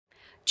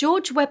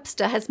George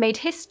Webster has made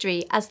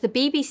history as the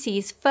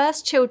BBC's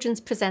first children's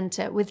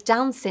presenter with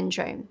Down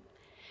syndrome.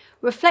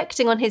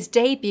 Reflecting on his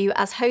debut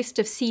as host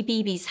of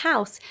CBBC's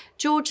House,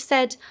 George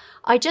said,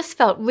 "I just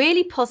felt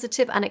really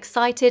positive and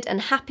excited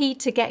and happy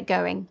to get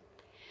going."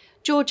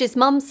 George's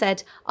mum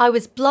said, "I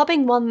was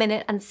blubbing 1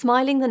 minute and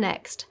smiling the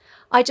next.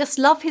 I just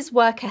love his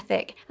work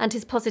ethic and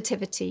his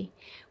positivity.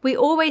 We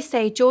always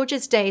say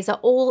George's days are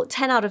all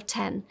 10 out of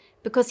 10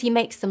 because he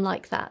makes them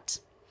like that."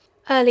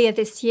 Earlier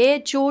this year,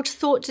 George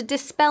sought to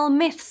dispel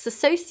myths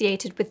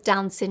associated with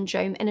Down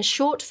syndrome in a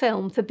short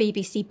film for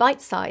BBC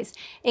Bitesize,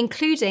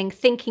 including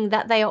thinking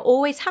that they are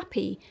always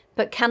happy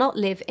but cannot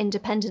live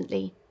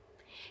independently.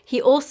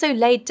 He also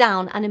laid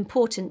down an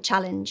important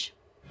challenge.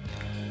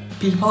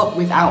 People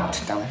without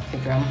Down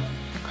syndrome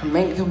can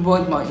make the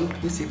world more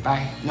inclusive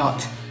by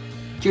not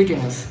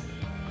judging us,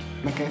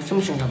 making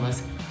assumptions of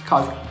us,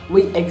 because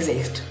we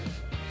exist.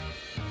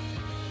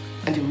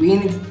 And we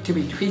need to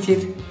be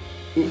treated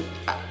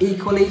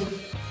equally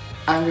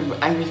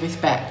and with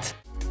respect.